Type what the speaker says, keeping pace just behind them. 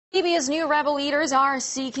Libya's new rebel leaders are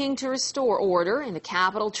seeking to restore order in the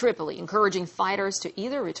capital, Tripoli, encouraging fighters to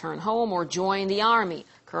either return home or join the army.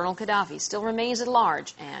 Colonel Gaddafi still remains at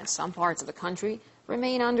large, and some parts of the country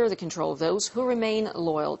remain under the control of those who remain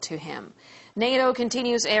loyal to him. NATO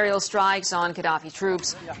continues aerial strikes on Gaddafi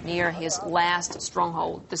troops near his last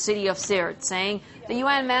stronghold, the city of Sirte, saying the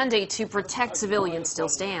UN mandate to protect civilians still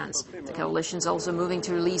stands. The coalition's also moving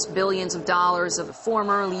to release billions of dollars of the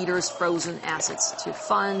former leader's frozen assets to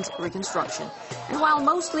fund reconstruction. And while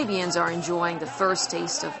most Libyans are enjoying the first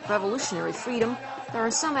taste of revolutionary freedom, there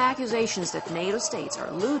are some accusations that NATO states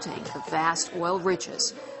are looting the vast oil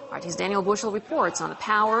riches. RT's Daniel Bushell reports on the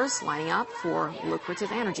powers lining up for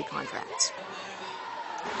lucrative energy contracts.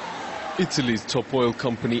 Italy's top oil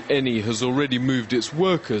company Eni has already moved its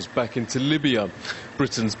workers back into Libya.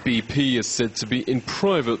 Britain's BP is said to be in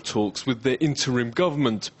private talks with their interim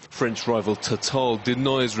government. French rival Total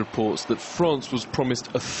denies reports that France was promised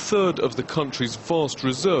a third of the country's vast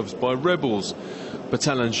reserves by rebels. But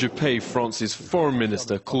Alain Juppé, France's foreign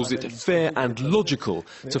minister, calls it fair and logical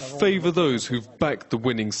to favour those who've backed the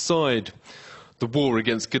winning side. The war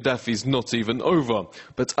against Gaddafi's not even over,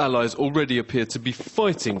 but allies already appear to be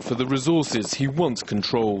fighting for the resources he once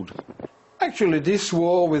controlled. Actually, this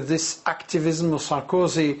war with this activism of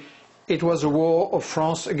Sarkozy, it was a war of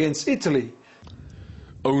France against Italy.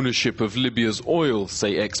 Ownership of Libya's oil,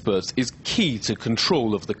 say experts, is key to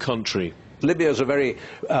control of the country. Libya is a very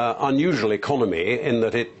unusual economy in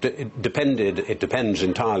that it depends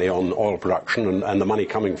entirely on oil production and the money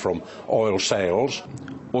coming from oil sales.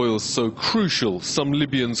 Oil's so crucial, some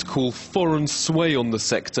Libyans call foreign sway on the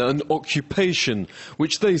sector an occupation,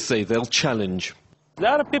 which they say they'll challenge. The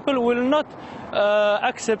Arab people will not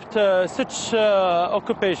accept such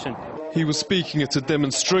occupation. He was speaking at a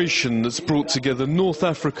demonstration that's brought together North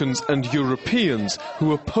Africans and Europeans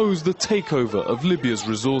who oppose the takeover of Libya's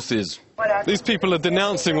resources. These people are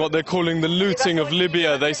denouncing what they're calling the looting of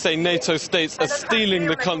Libya. They say NATO states are stealing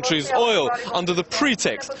the country's oil under the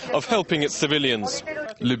pretext of helping its civilians.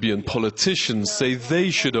 Libyan politicians say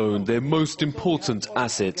they should own their most important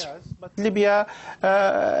asset. But Libya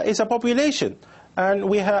is a population. And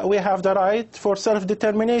we have the right for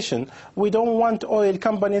self-determination. We don't want oil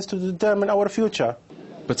companies to determine our future.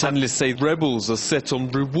 But analysts say rebels are set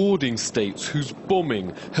on rewarding states whose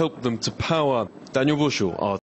bombing helped them to power. Daniel Bushell,